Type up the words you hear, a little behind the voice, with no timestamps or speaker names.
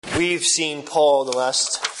We've seen Paul the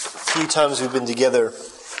last few times we've been together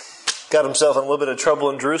got himself in a little bit of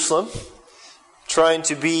trouble in Jerusalem, trying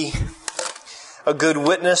to be a good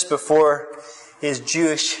witness before his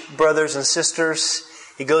Jewish brothers and sisters.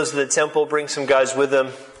 He goes to the temple, brings some guys with him,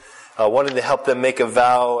 wanting to help them make a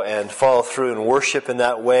vow and follow through and worship in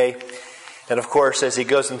that way. And of course, as he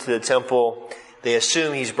goes into the temple, they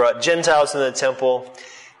assume he's brought Gentiles into the temple,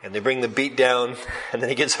 and they bring the beat down, and then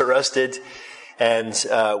he gets arrested. And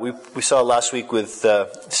we saw last week with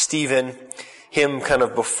Stephen, him kind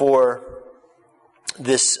of before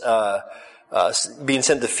this being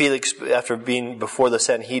sent to Felix after being before the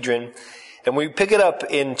Sanhedrin. And we pick it up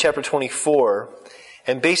in chapter 24,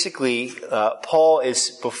 and basically Paul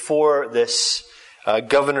is before this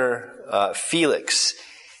governor Felix,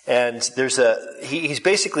 and he's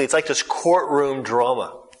basically, it's like this courtroom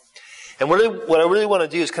drama. And what I really want to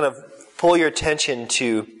do is kind of pull your attention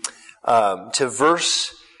to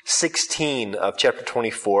verse 16 of chapter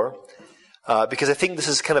 24, because I think this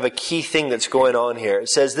is kind of a key thing that's going on here. It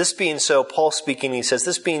says, "This being so," Paul speaking, he says,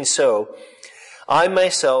 "This being so, I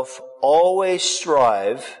myself always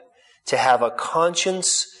strive to have a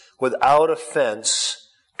conscience without offense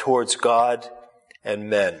towards God and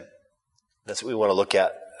men." That's what we want to look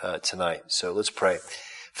at tonight. So let's pray.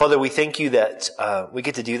 Father, we thank you that we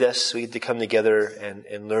get to do this. We get to come together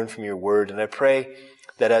and learn from your word. And I pray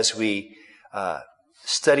that as we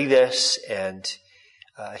study this and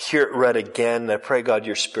hear it read again, I pray, God,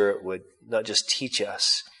 your Spirit would not just teach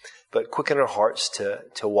us, but quicken our hearts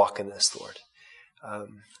to walk in this, Lord.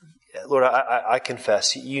 Lord, I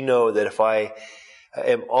confess, you know that if I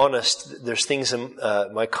am honest, there's things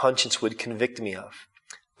my conscience would convict me of.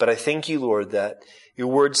 But I thank you, Lord, that your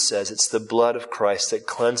word says it's the blood of Christ that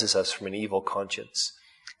cleanses us from an evil conscience.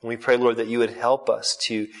 And we pray, Lord, that you would help us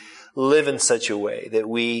to live in such a way that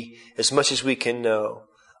we, as much as we can know,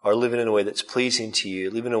 are living in a way that's pleasing to you,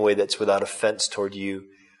 living in a way that's without offense toward you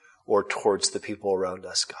or towards the people around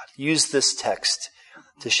us, God. Use this text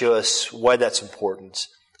to show us why that's important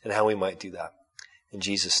and how we might do that. In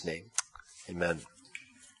Jesus' name, amen.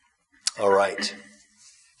 All right.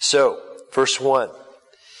 So, verse 1.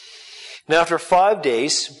 "Now after 5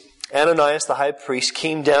 days, Ananias the high priest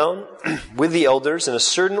came down with the elders and a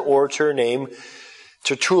certain orator named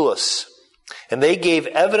Tertullus, and they gave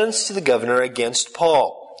evidence to the governor against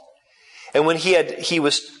Paul. And when he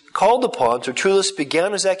was called upon, Tertullus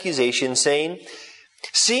began his accusation, saying,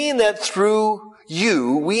 'Seeing that through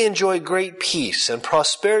you we enjoy great peace, and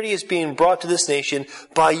prosperity is being brought to this nation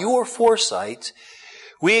by your foresight,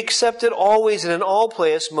 we accept it always and in all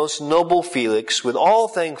place, most noble Felix, with all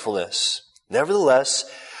thankfulness. Nevertheless,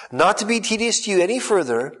 not to be tedious to you any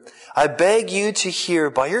further, I beg you to hear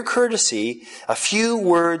by your courtesy a few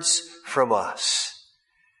words from us.'"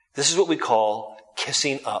 This is what we call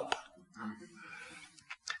kissing up.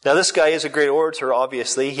 Now, this guy is a great orator,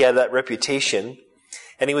 obviously. He had that reputation.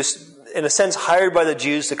 And he was, in a sense, hired by the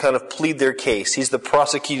Jews to kind of plead their case. He's the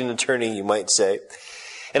prosecuting attorney, you might say.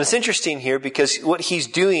 And it's interesting here because what he's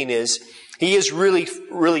doing is, he is really,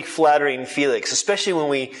 really flattering Felix, especially when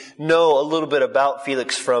we know a little bit about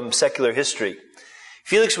Felix from secular history.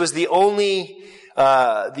 Felix was the only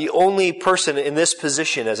person in this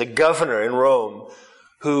position as a governor in Rome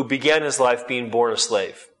who began his life being born a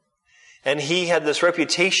slave. And he had this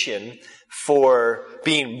reputation for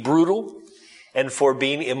being brutal and for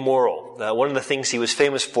being immoral. One of the things he was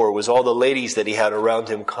famous for was all the ladies that he had around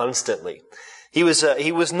him constantly. He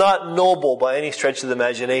was not noble by any stretch of the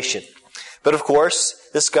imagination. But of course,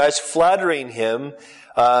 this guy's flattering him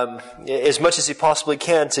as much as he possibly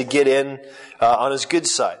can to get in on his good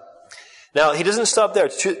side. Now, he doesn't stop there.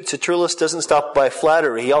 Tertullus doesn't stop by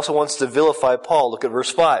flattery. He also wants to vilify Paul. Look at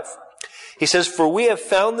verse 5. He says, "For we have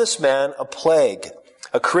found this man a plague,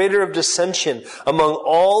 a creator of dissension among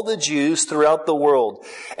all the Jews throughout the world,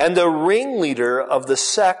 and the ringleader of the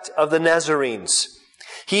sect of the Nazarenes.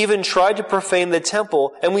 He even tried to profane the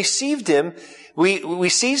temple, and we seized him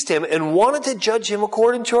and wanted to judge him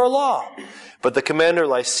according to our law. But the commander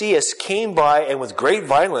Lysias came by and with great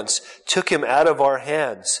violence took him out of our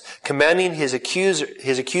hands, commanding his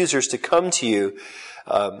accusers to come to you."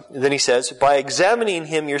 Then he says, "By examining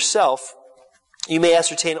him yourself, you may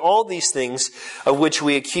ascertain all these things of which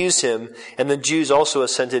we accuse him." And the Jews also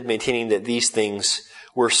assented, maintaining that these things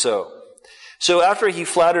were so. So after he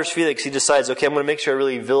flatters Felix, he decides, okay, I'm going to make sure I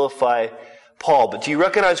really vilify Paul. But do you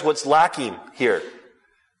recognize what's lacking here?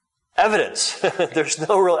 evidence. There's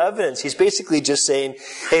no real evidence. He's basically just saying,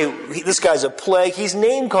 hey, this guy's a plague. He's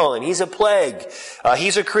name-calling. He's a plague.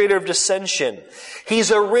 He's a creator of dissension.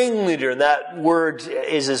 He's a ringleader. And that word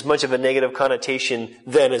is as much of a negative connotation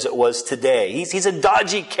then as it was today. He's a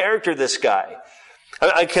dodgy character, this guy.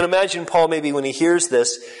 I can imagine Paul maybe when he hears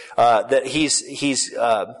this, that he's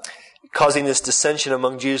causing this dissension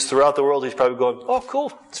among Jews throughout the world. He's probably going, oh,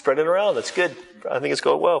 cool. Spread it around. That's good. I think it's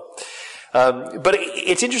going well. But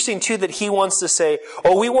it's interesting too that he wants to say,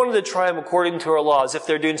 oh, we wanted to try them according to our laws if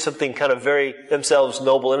they're doing something kind of very themselves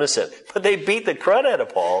noble, innocent. But they beat the crud out of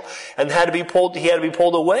Paul and he had to be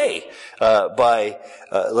pulled away, by,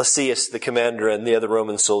 Lysias, the commander, and the other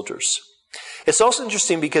Roman soldiers. It's also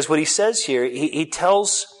interesting because what he says here, he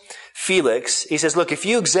tells Felix, he says, look, if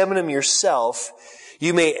you examine him yourself,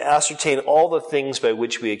 you may ascertain all the things by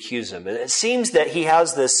which we accuse him. And it seems that he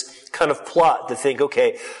has this kind of plot to think,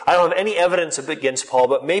 okay, I don't have any evidence against Paul,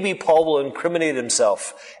 but maybe Paul will incriminate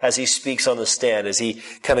himself as he speaks on the stand, as he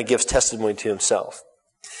kind of gives testimony to himself.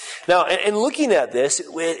 Now, in looking at this,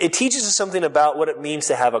 it teaches us something about what it means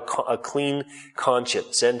to have a clean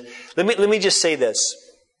conscience. And let me just say this.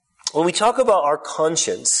 When we talk about our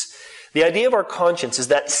conscience, the idea of our conscience is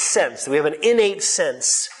that sense, that we have an innate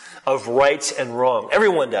sense of right and wrong.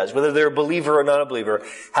 Everyone does, whether they're a believer or not a believer,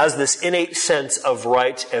 has this innate sense of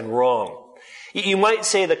right and wrong. You might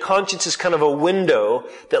say the conscience is kind of a window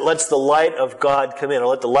that lets the light of God come in, or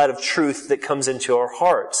let the light of truth that comes into our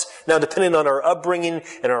hearts. Now, depending on our upbringing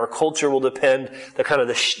and our culture will depend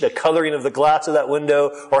the coloring of the glass of that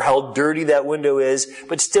window or how dirty that window is.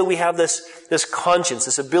 But still we have this conscience,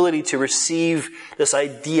 this ability to receive this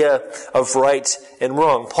idea of right and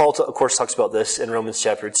wrong. Paul, of course, talks about this in Romans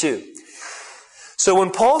chapter 2. So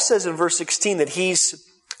when Paul says in verse 16 that he's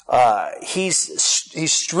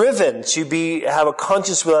striven to have a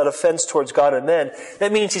conscience without offense towards God and men,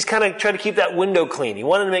 that means he's kind of trying to keep that window clean. He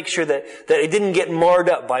wanted to make sure that it didn't get marred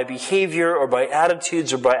up by behavior or by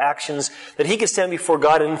attitudes or by actions, that he could stand before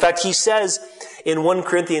God. And in fact, he says in 1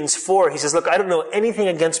 Corinthians 4, he says, look, I don't know anything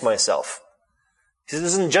against myself. He says, it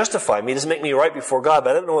doesn't justify me, it doesn't make me right before God,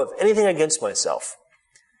 but I don't know of anything against myself.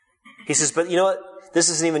 He says, but you know what? This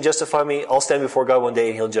doesn't even justify me. I'll stand before God one day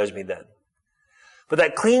and he'll judge me then. But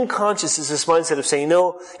that clean conscience is this mindset of saying,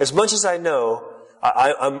 as much as I know,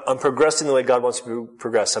 I'm progressing the way God wants me to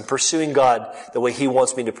progress. I'm pursuing God the way He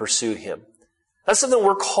wants me to pursue Him. That's something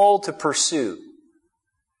we're called to pursue.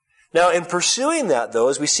 Now, in pursuing that, though,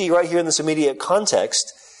 as we see right here in this immediate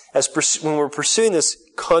context, when we're pursuing this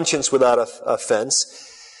conscience without offense,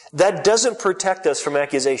 that doesn't protect us from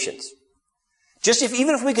accusations.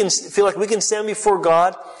 Even if we can feel like we can stand before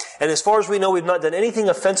God, and as far as we know we've not done anything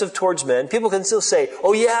offensive towards men, people can still say,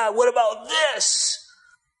 oh yeah, what about this?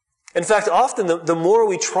 In fact, often the more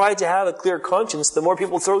we try to have a clear conscience, the more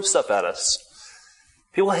people throw stuff at us.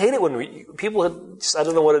 People hate it I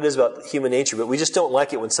don't know what it is about human nature, but we just don't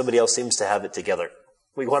like it when somebody else seems to have it together.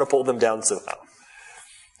 We want to pull them down somehow.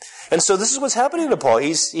 And so this is what's happening to Paul.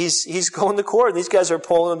 He's going to court, and these guys are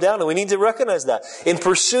pulling him down, and we need to recognize that. In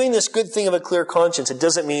pursuing this good thing of a clear conscience, it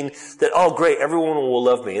doesn't mean that, oh great, everyone will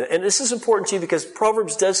love me. And this is important too because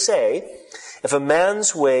Proverbs does say, if a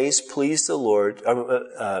man's ways please the Lord,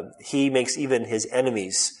 he makes even his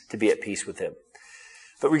enemies to be at peace with him.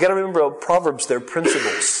 But we got to remember, Proverbs, they're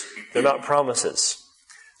principles. They're not promises.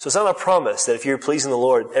 So it's not a promise that if you're pleasing the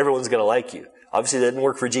Lord, everyone's going to like you. Obviously, that didn't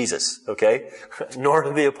work for Jesus, okay? Nor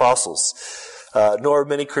did the apostles, nor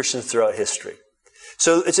many Christians throughout history.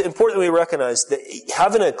 So it's important that we recognize that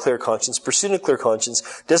having a clear conscience, pursuing a clear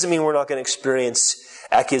conscience, doesn't mean we're not going to experience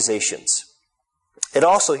accusations. It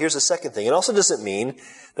also, here's the second thing, it also doesn't mean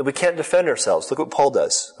that we can't defend ourselves. Look what Paul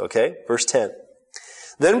does, okay? Verse 10.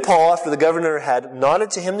 Then Paul, after the governor had nodded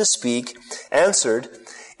to him to speak, answered,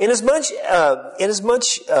 Inasmuch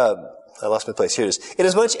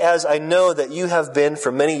as I know that you have been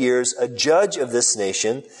for many years a judge of this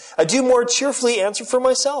nation, I do more cheerfully answer for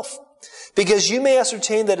myself. Because you may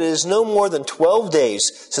ascertain that it is no more than 12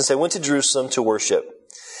 days since I went to Jerusalem to worship.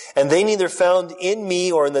 And they neither found in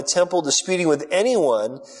me or in the temple disputing with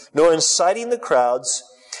anyone, nor inciting the crowds,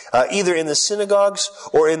 either in the synagogues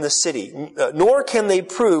or in the city. Nor can they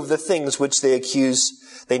prove the things which they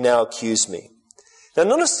now accuse me. Now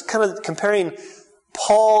notice kind of comparing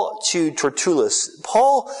Paul to Tertullus.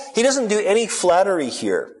 Paul, he doesn't do any flattery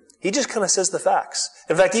here. He just kind of says the facts.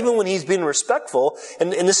 In fact, even when he's being respectful,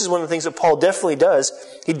 and this is one of the things that Paul definitely does,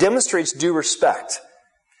 he demonstrates due respect.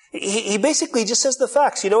 He basically just says the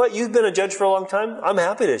facts. You know what? You've been a judge for a long time. I'm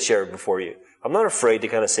happy to share it before you. I'm not afraid to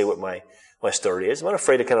kind of say what my story is. I'm not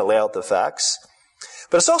afraid to kind of lay out the facts.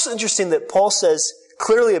 But it's also interesting that Paul says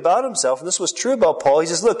clearly about himself, and this was true about Paul. He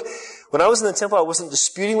says, look, when I was in the temple, I wasn't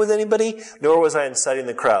disputing with anybody, nor was I inciting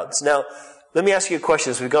the crowds. Now, let me ask you a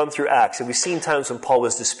question. As we've gone through Acts, have we seen times when Paul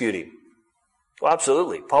was disputing? Well,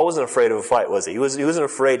 absolutely. Paul wasn't afraid of a fight, was he? He wasn't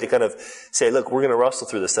afraid to kind of say, look, we're going to wrestle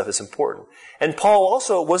through this stuff. It's important. And Paul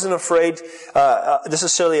also wasn't afraid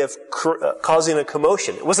necessarily of causing a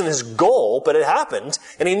commotion. It wasn't his goal, but it happened,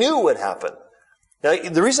 and he knew it would happen. Now,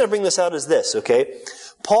 the reason I bring this out is this, okay?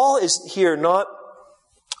 Paul is here not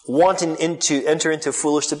wanting to enter into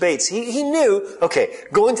foolish debates. He knew, okay,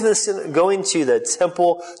 going to the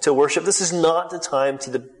temple to worship, this is not the time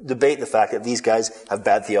to debate the fact that these guys have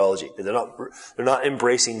bad theology. They're not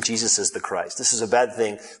embracing Jesus as the Christ. This is a bad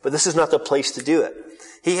thing, but this is not the place to do it.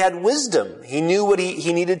 He had wisdom. He knew what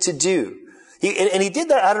he needed to do. And he did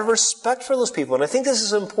that out of respect for those people. And I think this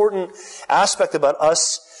is an important aspect about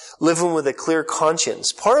us living with a clear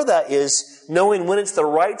conscience. Part of that is knowing when it's the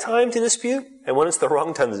right time to dispute and when it's the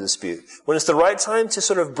wrong time to dispute. When it's the right time to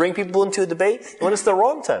sort of bring people into a debate and when it's the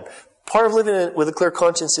wrong time. Part of living with a clear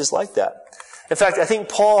conscience is like that. In fact, I think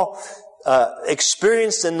Paul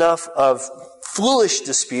experienced enough of foolish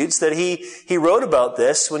disputes that he wrote about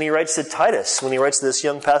this when he writes to Titus, when he writes to this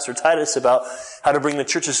young pastor Titus about how to bring the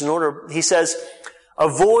churches in order. He says,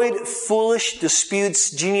 avoid foolish disputes,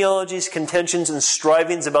 genealogies, contentions, and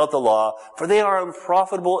strivings about the law, for they are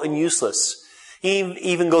unprofitable and useless. He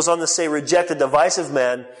even goes on to say, reject a divisive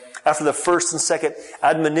man after the first and second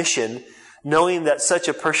admonition, knowing that such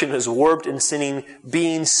a person is warped in sinning,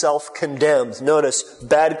 being self-condemned. Notice,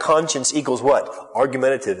 bad conscience equals what?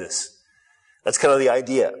 Argumentativeness. That's kind of the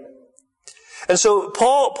idea. And so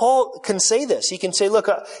Paul can say this. He can say, look,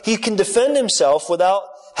 he can defend himself without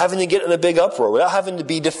having to get in a big uproar, without having to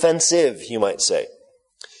be defensive, you might say.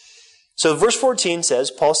 So verse 14 says,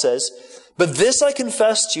 Paul says, but this I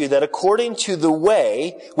confess to you, that according to the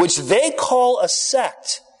way, which they call a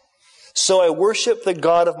sect, so I worship the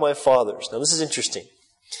God of my fathers. Now this is interesting.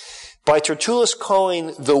 By Tertullus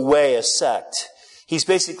calling the way a sect, he's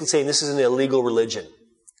basically saying this is an illegal religion.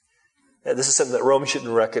 This is something that Rome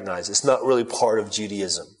shouldn't recognize. It's not really part of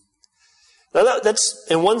Judaism. Now that's,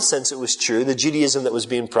 in one sense, it was true. The Judaism that was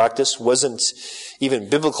being practiced wasn't even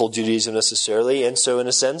biblical Judaism necessarily, and so in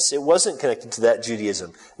a sense, it wasn't connected to that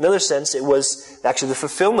Judaism. In another sense, it was actually the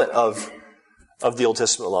fulfillment of the Old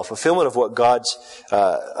Testament law, fulfillment of what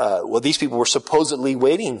what these people were supposedly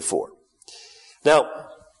waiting for. Now,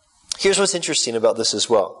 here's what's interesting about this as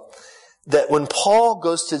well. That when Paul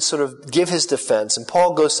goes to sort of give his defense, and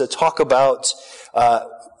Paul goes to talk about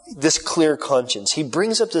this clear conscience, he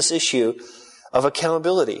brings up this issue of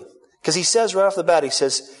accountability. Because he says right off the bat, he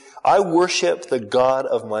says, I worship the God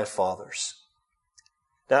of my fathers.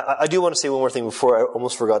 Now, I do want to say one more thing before I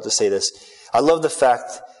almost forgot to say this. I love the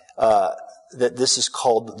fact that this is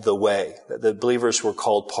called the way, that the believers were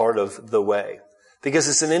called part of the way. Because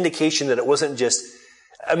it's an indication that it wasn't just,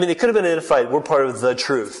 they could have been identified, we're part of the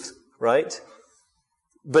truth, right?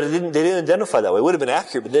 But they didn't identify that way. It would have been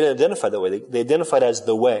accurate, but they didn't identify that way. They identified as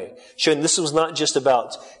the way. Showing this was not just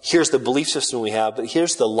about, here's the belief system we have, but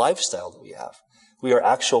here's the lifestyle that we have. We are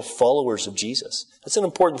actual followers of Jesus. That's an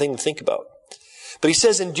important thing to think about. But he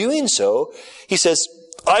says in doing so, he says,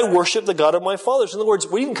 I worship the God of my fathers. In other words,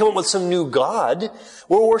 we didn't come up with some new God.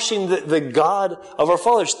 We're worshiping the God of our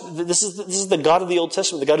fathers. This is the God of the Old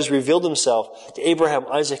Testament. The God who's revealed himself to Abraham,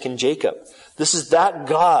 Isaac, and Jacob. This is that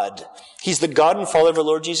God. He's the God and Father of our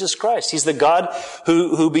Lord Jesus Christ. He's the God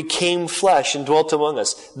who became flesh and dwelt among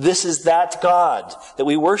us. This is that God that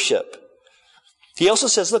we worship. He also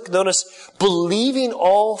says, look, notice, believing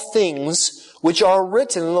all things which are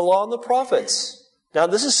written in the law and the prophets. Now,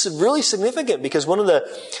 this is really significant because one of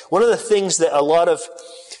the things that a lot of,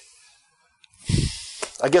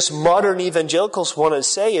 modern evangelicals want to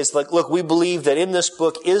say is like, look, we believe that in this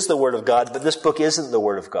book is the Word of God, but this book isn't the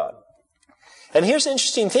Word of God. And here's an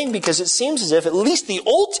interesting thing, because it seems as if, at least the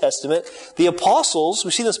Old Testament, the apostles,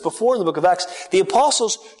 we've seen this before in the book of Acts, the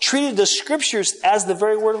apostles treated the Scriptures as the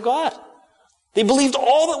very Word of God. They believed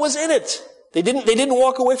all that was in it. They didn't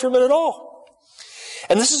walk away from it at all.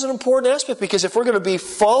 And this is an important aspect, because if we're going to be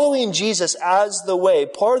following Jesus as the way,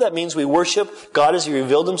 part of that means we worship God as He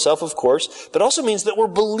revealed Himself, of course, but also means that we're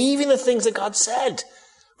believing the things that God said.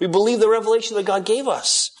 We believe the revelation that God gave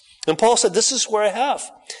us. And Paul said, this is where I have.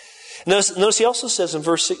 Notice he also says in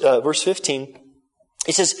verse 15,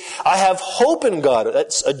 he says, I have hope in God.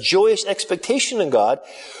 That's a joyous expectation in God,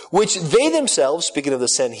 which they themselves, speaking of the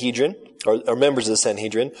Sanhedrin, or members of the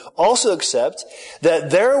Sanhedrin, also accept that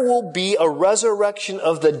there will be a resurrection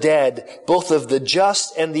of the dead, both of the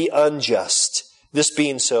just and the unjust. This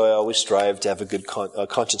being so, I always strive to have a good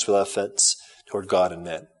conscience without offense toward God and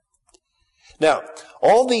men. Now,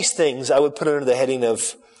 all these things I would put under the heading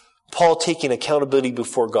of Paul taking accountability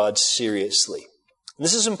before God seriously. And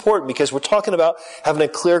this is important because we're talking about having a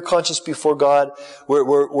clear conscience before God.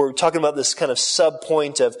 We're talking about this kind of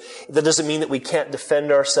sub-point of, that doesn't mean that we can't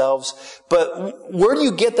defend ourselves. But where do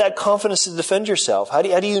you get that confidence to defend yourself? How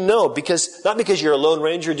do you know? Not because you're a lone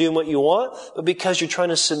ranger doing what you want, but because you're trying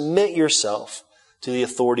to submit yourself to the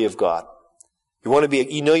authority of God.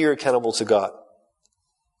 You know you're accountable to God.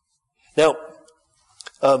 Now,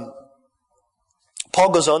 Paul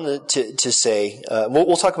goes on to say,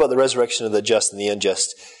 we'll talk about the resurrection of the just and the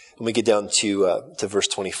unjust when we get down to verse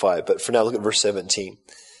 25. But for now, look at verse 17.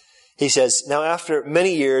 He says, "Now after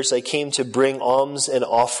many years I came to bring alms and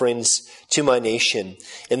offerings to my nation,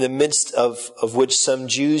 in the midst of which some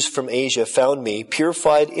Jews from Asia found me,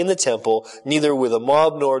 purified in the temple, neither with a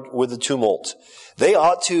mob nor with a tumult. They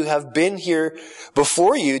ought to have been here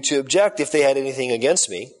before you to object if they had anything against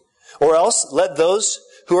me. Or else let those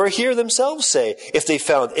who are here themselves say, if they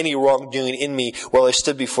found any wrongdoing in me while I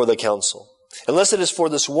stood before the council. Unless it is for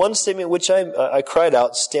this one statement which I cried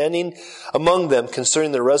out, standing among them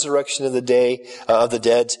concerning the resurrection of the day of the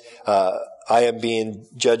dead, I am being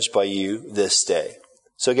judged by you this day."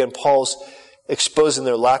 So again, Paul's exposing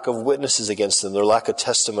their lack of witnesses against them, their lack of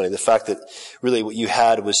testimony, the fact that really what you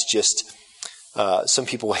had was just some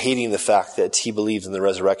people hating the fact that he believed in the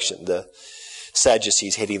resurrection, the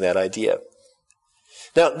Sadducees hating that idea.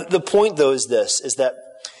 Now, the point, though, is this, is that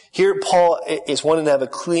here Paul is wanting to have a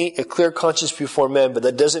clear conscience before men, but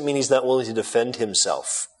that doesn't mean he's not willing to defend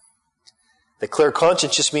himself. The clear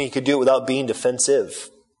conscience just means he could do it without being defensive.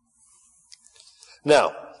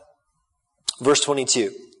 Now, verse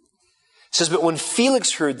 22 says, "But when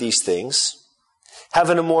Felix heard these things,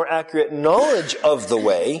 having a more accurate knowledge of the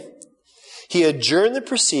way, he adjourned the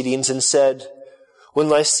proceedings and said, 'When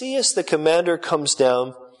Lysias the commander comes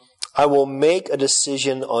down, I will make a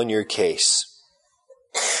decision on your case.'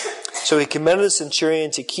 So he commanded the centurion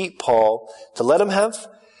to keep Paul, to let him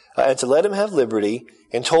have liberty,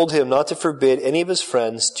 and told him not to forbid any of his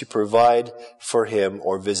friends to provide for him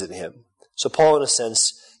or visit him." So Paul, in a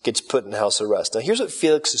sense, gets put in house arrest. Now here's what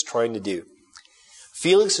Felix is trying to do.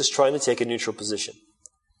 Felix is trying to take a neutral position.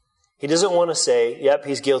 He doesn't want to say, "Yep,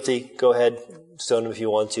 he's guilty. Go ahead, stone him if you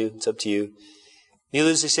want to. It's up to you." Neither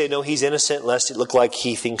does he say, "No, he's innocent," lest it look like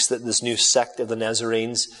he thinks that this new sect of the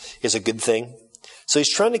Nazarenes is a good thing. So he's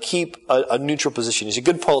trying to keep a neutral position. He's a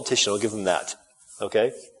good politician, I'll give him that.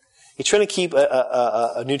 Okay? He's trying to keep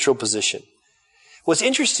a neutral position. What's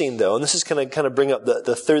interesting, though, and this is going to kind of bring up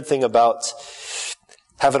the third thing about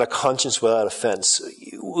having a conscience without offense.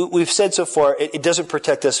 We've said so far, it doesn't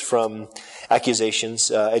protect us from accusations.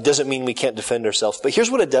 It doesn't mean we can't defend ourselves. But here's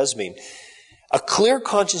what it does mean. A clear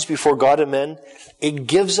conscience before God and men, it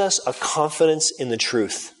gives us a confidence in the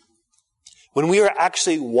truth. When we are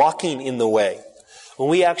actually walking in the way, when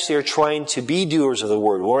we actually are trying to be doers of the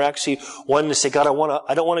word, when we're actually wanting to say, "God,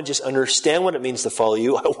 I don't want to just understand what it means to follow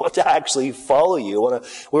you. I want to actually follow you."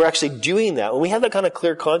 We're actually doing that. When we have that kind of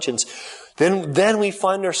clear conscience, then we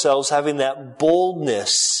find ourselves having that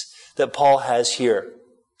boldness that Paul has here.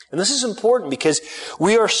 And this is important because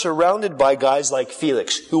we are surrounded by guys like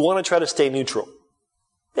Felix who want to try to stay neutral.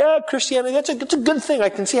 Yeah, Christianity, it's a good thing. I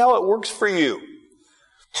can see how it works for you.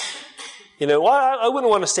 I wouldn't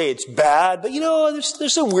want to say it's bad, but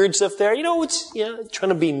there's some weird stuff there. It's trying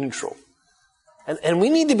to be neutral. And we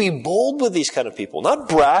need to be bold with these kind of people. Not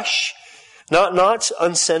brash, not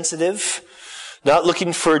unsensitive, not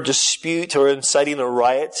looking for a dispute or inciting a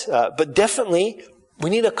riot, but definitely we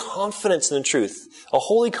need a confidence in the truth. A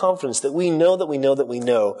holy confidence that we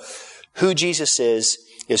know who Jesus is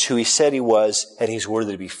who he said he was, and he's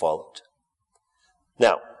worthy to be followed.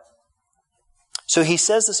 Now, so he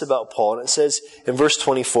says this about Paul, and it says in verse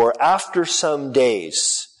 24, "After some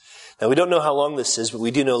days." Now, we don't know how long this is, but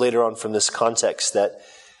we do know later on from this context that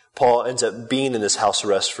Paul ends up being in this house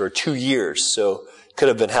arrest for 2 years, so it could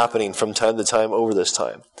have been happening from time to time over this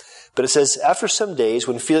time. But it says, "After some days,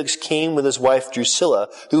 when Felix came with his wife Drusilla,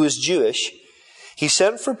 who was Jewish, he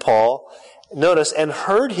sent for Paul," notice, "and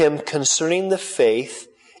heard him concerning the faith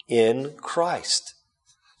in Christ."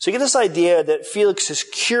 So you get this idea that Felix is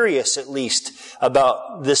curious, at least,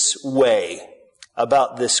 about this way,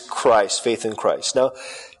 about this Christ, faith in Christ. Now,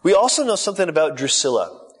 we also know something about Drusilla,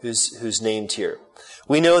 who's named here.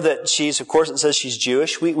 We know that she's, of course, it says she's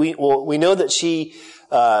Jewish. We know that she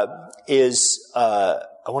is,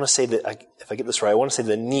 I want to say that, if I get this right, I want to say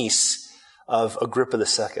the niece of Agrippa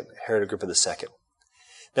II, Herod Agrippa II.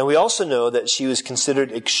 Now, we also know that she was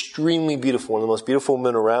considered extremely beautiful, one of the most beautiful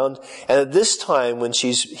women around. And at this time, when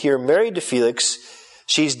she's here married to Felix,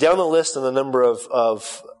 she's down the list on the number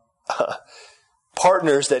of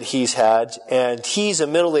partners that he's had, and he's a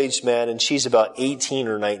middle-aged man and she's about 18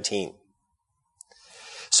 or 19.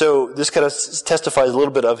 So this kind of testifies a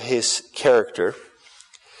little bit of his character.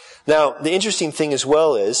 Now, the interesting thing as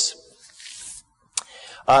well is,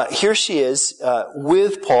 here she is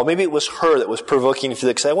with Paul. Maybe it was her that was provoking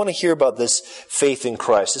Felix. I want to hear about this faith in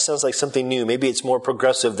Christ. This sounds like something new. Maybe it's more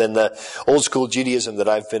progressive than the old school Judaism that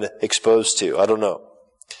I've been exposed to. I don't know.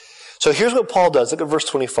 So here's what Paul does. Look at verse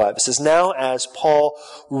 25. It says, "Now as Paul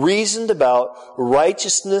reasoned about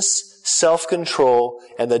righteousness, self-control,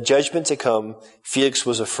 and the judgment to come, Felix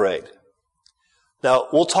was afraid." Now,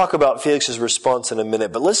 we'll talk about Felix's response in a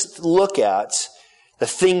minute, but let's look at the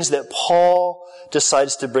things that Paul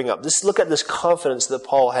decides to bring up. Let's look at this confidence that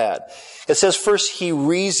Paul had. It says first he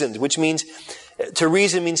reasoned, which means to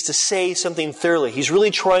reason means to say something thoroughly. He's really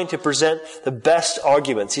trying to present the best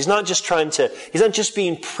arguments. He's not just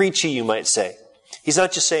being preachy, you might say. He's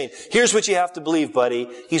not just saying, here's what you have to believe, buddy.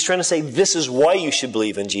 He's trying to say, this is why you should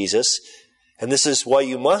believe in Jesus, and this is why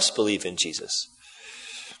you must believe in Jesus.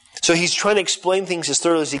 So he's trying to explain things as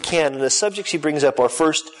thoroughly as he can, and the subjects he brings up are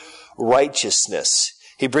first, righteousness.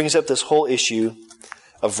 He brings up this whole issue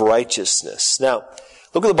of righteousness. Now,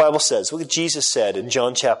 look what the Bible says. Look what Jesus said in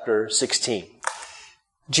John chapter 16.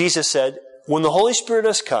 Jesus said, when the Holy Spirit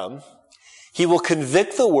has come, he will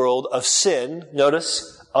convict the world of sin,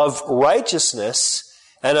 notice, of righteousness,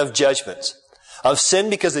 and of judgment. Of sin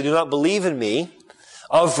because they do not believe in me.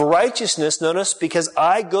 Of righteousness, notice, because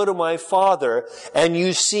I go to my Father and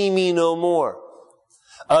you see me no more.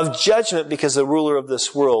 Of judgment because the ruler of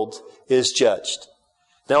this world is judged.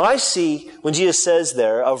 Now I see, when Jesus says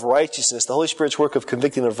there, of righteousness, the Holy Spirit's work of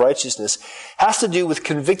convicting of righteousness has to do with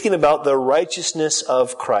convicting about the righteousness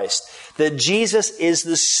of Christ. That Jesus is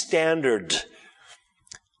the standard.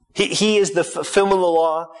 He is the fulfillment of the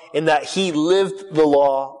law in that he lived the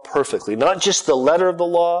law perfectly. Not just the letter of the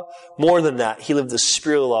law, more than that, he lived the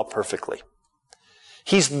spirit of the law perfectly.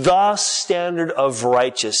 He's the standard of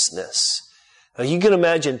righteousness. Now you can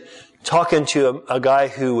imagine talking to a guy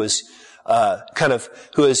who was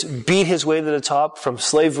who has beat his way to the top from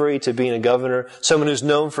slavery to being a governor, someone who's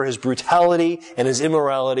known for his brutality and his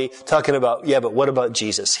immorality, talking about, yeah, but what about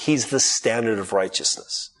Jesus? He's the standard of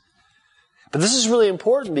righteousness. But this is really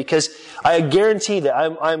important because I guarantee that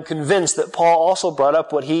I'm convinced that Paul also brought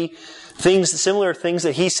up similar things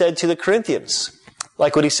that he said to the Corinthians.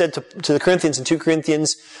 Like what he said to the Corinthians in 2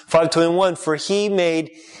 Corinthians 5:21, for he made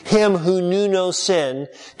him who knew no sin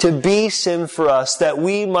to be sin for us, that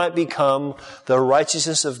we might become the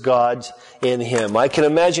righteousness of God in him. I can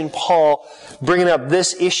imagine Paul bringing up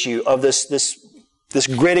this issue of this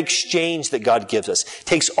great exchange that God gives us.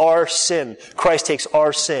 Takes our sin, Christ takes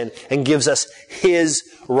our sin and gives us his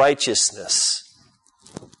righteousness.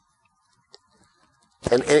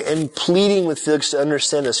 And pleading with Felix to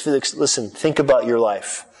understand this. Felix, listen, think about your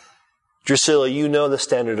life. Drusilla, you know the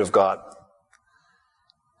standard of God.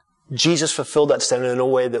 Jesus fulfilled that standard in a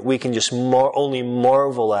way that we can just only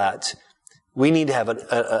marvel at. We need to have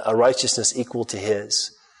a righteousness equal to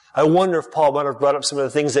his. I wonder if Paul might have brought up some of the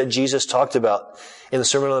things that Jesus talked about in the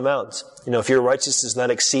Sermon on the Mount. You know, if your righteousness does not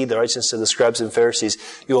exceed the righteousness of the scribes and Pharisees,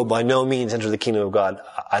 you will by no means enter the kingdom of God.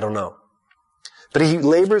 I don't know. But he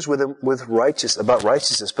labors about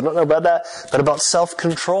righteousness, but not about that, but about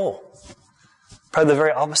self-control. Probably the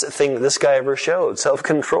very opposite thing that this guy ever showed,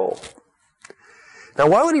 self-control. Now,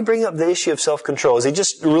 why would he bring up the issue of self-control? Is he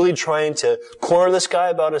just really trying to corner this guy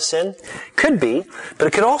about his sin? Could be, but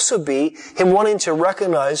it could also be him wanting to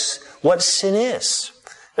recognize what sin is.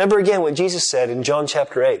 Remember again what Jesus said in John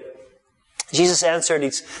chapter 8. Jesus answered,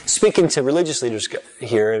 he's speaking to religious leaders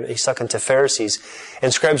here, and he's talking to Pharisees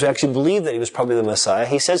and scribes who actually believed that he was probably the Messiah.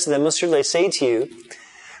 He says to them, most certainly I say to you,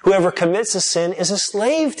 whoever commits a sin is a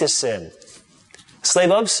slave to sin. A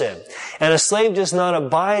slave of sin. And a slave does not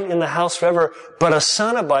abide in the house forever, but a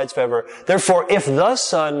son abides forever. Therefore, if the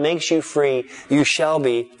Son makes you free, you shall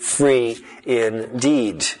be free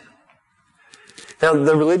indeed. Now,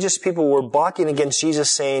 the religious people were balking against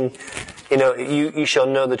Jesus, saying, you shall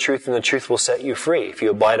know the truth, and the truth will set you free if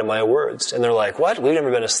you abide in my words. And they're like, what? We've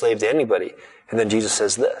never been a slave to anybody. And then Jesus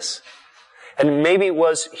says this. And maybe it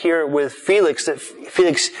was here with Felix that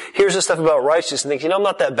Felix hears this stuff about righteousness and thinks, I'm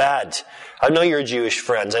not that bad. I know your Jewish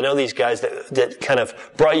friends. I know these guys that kind of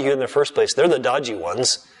brought you here in the first place. They're the dodgy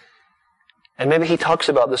ones. And maybe he talks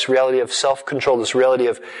about this reality of self-control, this reality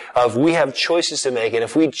of we have choices to make. And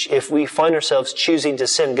if we find ourselves choosing to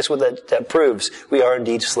sin, guess what that proves? We are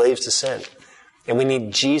indeed slaves to sin. And we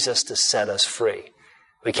need Jesus to set us free.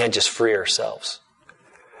 We can't just free ourselves.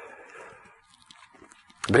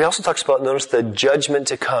 But he also talks about, notice, the judgment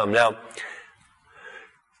to come. Now,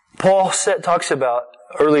 Paul talks about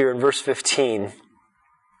earlier in verse 15,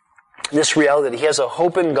 this reality that he has a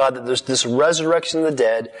hope in God, that there's this resurrection of the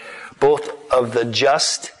dead, both of the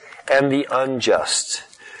just and the unjust.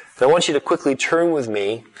 And I want you to quickly turn with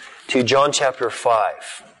me to John chapter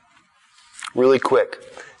 5. Really quick.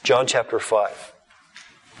 John chapter 5.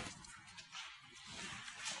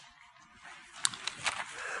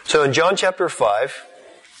 So in John chapter 5,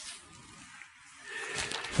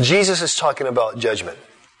 Jesus is talking about judgment,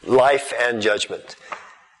 life and judgment,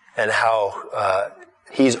 and how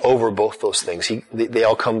he's over both those things. They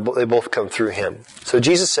both come through him. So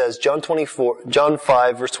Jesus says, John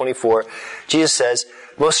 5, verse 24, Jesus says,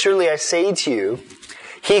 "Most surely I say to you,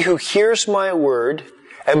 he who hears my word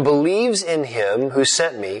and believes in him who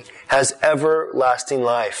sent me has everlasting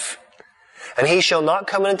life. And he shall not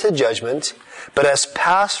come into judgment, but has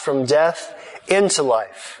passed from death into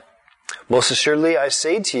life. Most assuredly I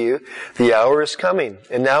say to you, the hour is coming,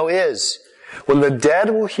 and now is, when the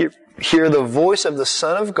dead will hear the voice of the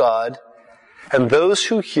Son of God, and those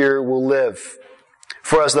who hear will live.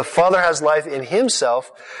 For as the Father has life in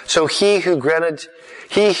himself, so he has granted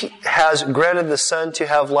the Son to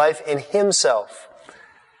have life in himself,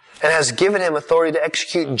 and has given him authority to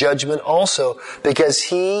execute judgment also, because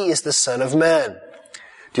he is the Son of Man.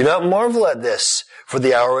 Do not marvel at this, for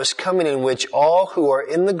the hour is coming in which all who are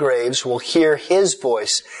in the graves will hear his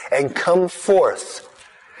voice and come forth.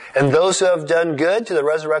 And those who have done good to the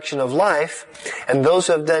resurrection of life, and those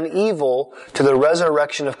who have done evil to the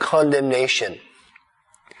resurrection of condemnation."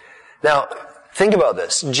 Now, think about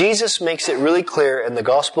this. Jesus makes it really clear in the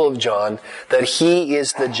Gospel of John that he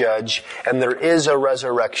is the judge, and there is a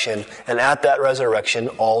resurrection, and at that resurrection,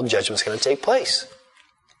 all judgment is going to take place.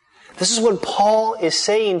 This is what Paul is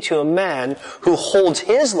saying to a man who holds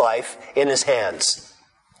his life in his hands.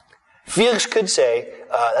 Felix could say,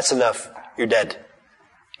 that's enough, you're dead.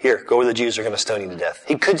 Here, go where the Jews are going to stone you to death.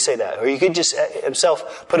 He could say that. Or he could just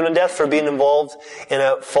himself put him to death for being involved in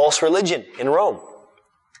a false religion in Rome.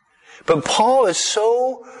 But Paul is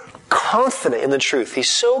so confident in the truth. He's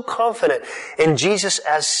so confident in Jesus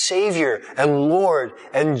as Savior and Lord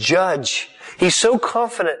and Judge. He's so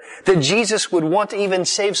confident that Jesus would want to even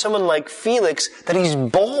save someone like Felix that he's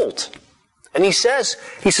bold. And he says,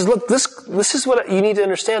 look, this is what you need to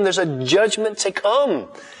understand. There's a judgment to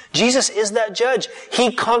come. Jesus is that judge.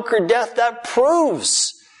 He conquered death. That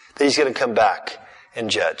proves that he's going to come back and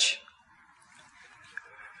judge.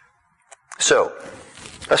 So,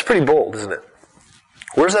 that's pretty bold, isn't it?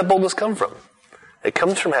 Where does that boldness come from? It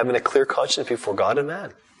comes from having a clear conscience before God and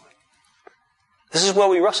man. This is why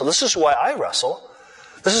we wrestle. This is why I wrestle.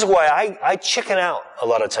 This is why I chicken out a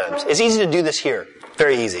lot of times. It's easy to do this here.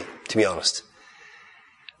 Very easy, to be honest.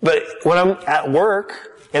 But when I'm at work,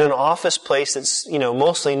 in an office place that's,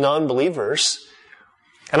 mostly non-believers,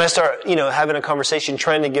 and I start, having a conversation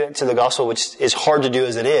trying to get it to the gospel, which is hard to do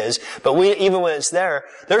as it is, but even when it's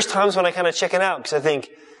there's times when I kind of chicken out, because I think,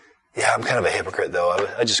 yeah, I'm kind of a hypocrite though.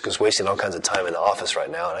 I just was wasting all kinds of time in the office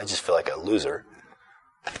right now, and I just feel like a loser.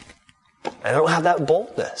 I don't have that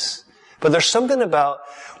boldness. But there's something about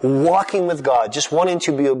walking with God, just wanting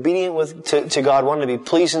to be obedient to God, wanting to be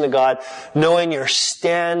pleasing to God, knowing you're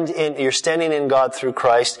standing in God through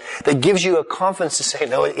Christ, that gives you a confidence to say,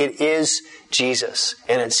 no, it is Jesus,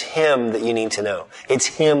 and it's him that you need to know. It's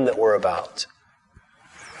him that we're about.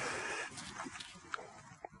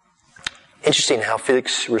 Interesting how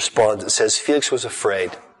Felix responds. It says, Felix was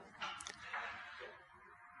afraid.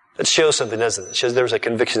 That shows something, doesn't it? It shows there was a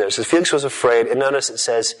conviction there. It says, Felix was afraid, and notice it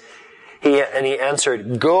says, he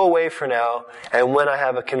answered, "Go away for now, and when I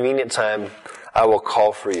have a convenient time, I will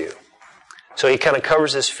call for you." So he kind of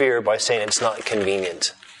covers his fear by saying it's not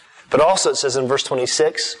convenient. But also it says in verse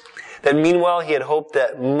 26, that meanwhile he had hoped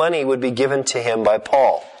that money would be given to him by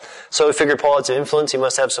Paul. So he figured Paul had some influence, he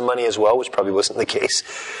must have some money as well, which probably wasn't the case.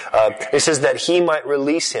 It says that he might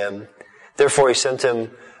release him, therefore he sent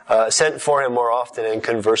for him more often and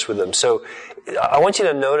conversed with him. So I want you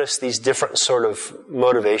to notice these different sort of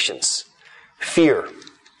motivations. Fear.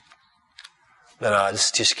 No, this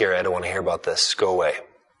is too scary. I don't want to hear about this. Go away.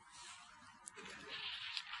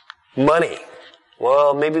 Money.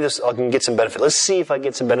 Well, maybe I can get some benefit. Let's see if I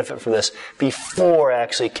get some benefit from this before I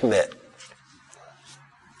actually commit.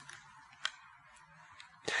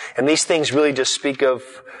 And these things really just speak of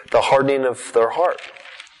the hardening of their heart.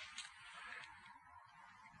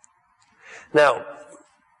 Now,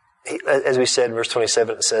 as we said in verse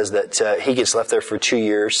 27, it says that he gets left there for 2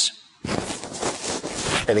 years.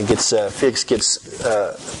 And Felix gets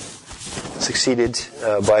succeeded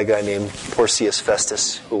by a guy named Porcius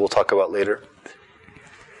Festus, who we'll talk about later.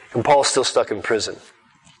 And Paul's still stuck in prison.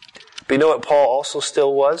 But you know what Paul also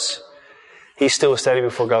still was? He still was standing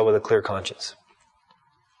before God with a clear conscience.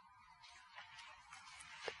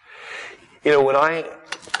 You know, when I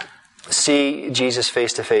see Jesus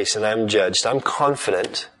face to face and I'm judged, I'm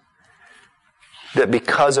confident that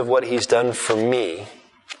because of what he's done for me,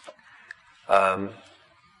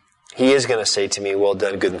 he is going to say to me, well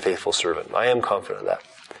done, good and faithful servant. I am confident of that.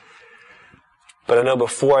 But I know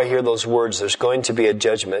before I hear those words, there's going to be a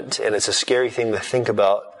judgment, and it's a scary thing to think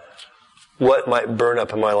about what might burn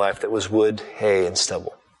up in my life that was wood, hay, and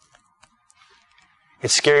stubble.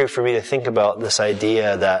 It's scary for me to think about this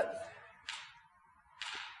idea that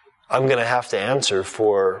I'm going to have to answer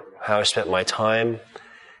for how I spent my time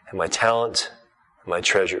and my talent and my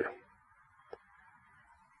treasure.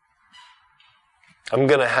 I'm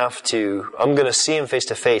going to see him face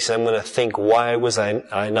to face, and I'm going to think, why was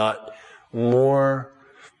I not more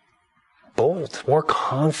bold, more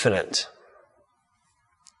confident?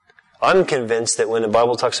 I'm convinced that when the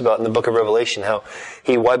Bible talks about in the book of Revelation how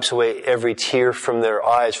he wipes away every tear from their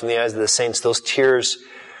eyes, from the eyes of the saints, those tears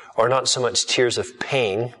are not so much tears of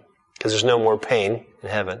pain, because there's no more pain in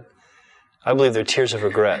heaven. I believe they're tears of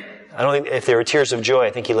regret. I don't think if they were tears of joy, I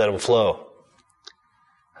think he let them flow.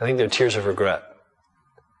 I think they're tears of regret.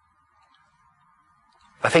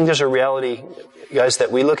 I think there's a reality, guys,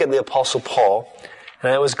 that we look at the Apostle Paul,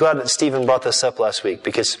 and I was glad that Stephen brought this up last week,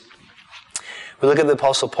 because we look at the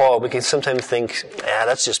Apostle Paul, we can sometimes think,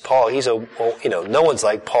 that's just Paul. No one's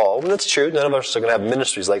like Paul. Well, that's true. None of us are going to have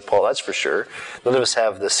ministries like Paul, that's for sure. None of us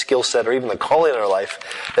have the skill set or even the calling in our life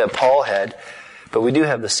that Paul had, but we do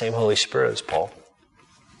have the same Holy Spirit as Paul.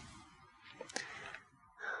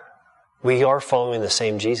 We are following the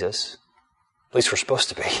same Jesus. At least we're supposed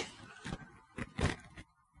to be.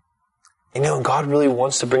 And God really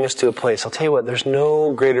wants to bring us to a place. I'll tell you what, there's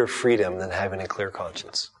no greater freedom than having a clear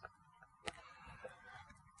conscience.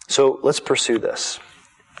 So let's pursue this.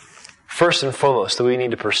 First and foremost, the way we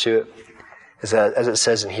need to pursue it is that, as it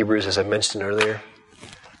says in Hebrews, as I mentioned earlier,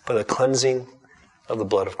 by the cleansing of the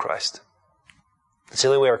blood of Christ. It's the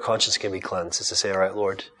only way our conscience can be cleansed, is to say, all right,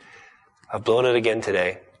 Lord, I've blown it again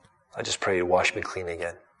today. I just pray you wash me clean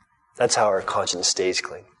again. That's how our conscience stays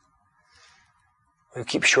clean. We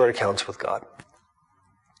keep short accounts with God.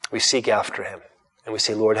 We seek after him. And we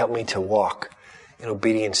say, Lord, help me to walk in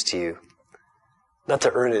obedience to you. Not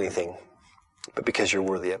to earn anything, but because you're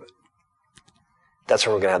worthy of it. That's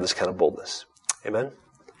when we're going to have this kind of boldness. Amen?